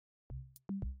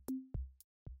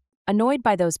Annoyed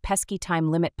by those pesky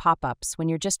time limit pop-ups when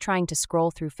you're just trying to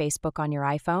scroll through Facebook on your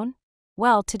iPhone?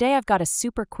 Well, today I've got a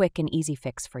super quick and easy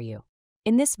fix for you.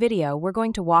 In this video, we're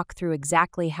going to walk through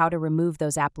exactly how to remove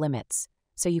those app limits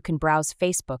so you can browse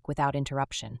Facebook without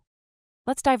interruption.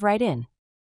 Let's dive right in.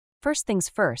 First things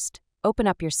first, open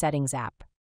up your Settings app.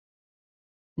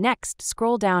 Next,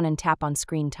 scroll down and tap on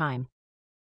Screen Time.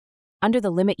 Under the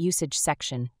Limit Usage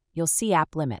section, you'll see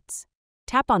App Limits.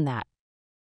 Tap on that.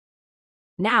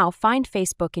 Now, find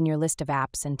Facebook in your list of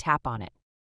apps and tap on it.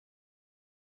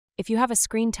 If you have a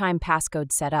Screen Time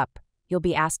passcode set up, you'll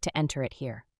be asked to enter it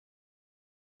here.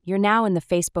 You're now in the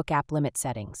Facebook app limit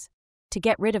settings. To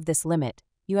get rid of this limit,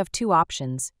 you have two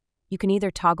options. You can either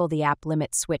toggle the app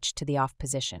limit switch to the off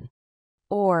position,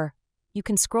 or you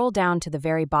can scroll down to the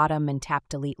very bottom and tap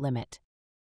Delete Limit.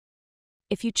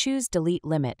 If you choose Delete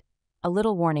Limit, a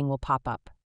little warning will pop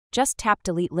up. Just tap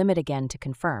Delete Limit again to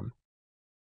confirm.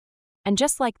 And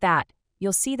just like that,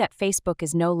 you'll see that Facebook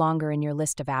is no longer in your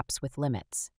list of apps with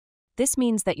limits. This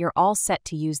means that you're all set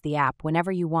to use the app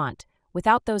whenever you want,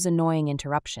 without those annoying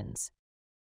interruptions.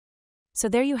 So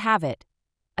there you have it,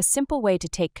 a simple way to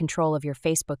take control of your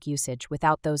Facebook usage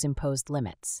without those imposed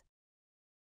limits.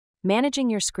 Managing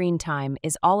your screen time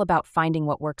is all about finding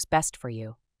what works best for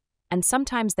you, and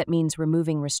sometimes that means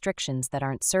removing restrictions that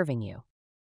aren't serving you.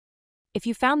 If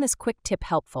you found this quick tip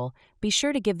helpful, be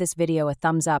sure to give this video a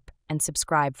thumbs up and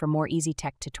subscribe for more easy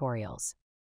tech tutorials.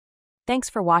 Thanks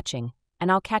for watching, and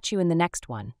I'll catch you in the next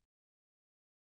one.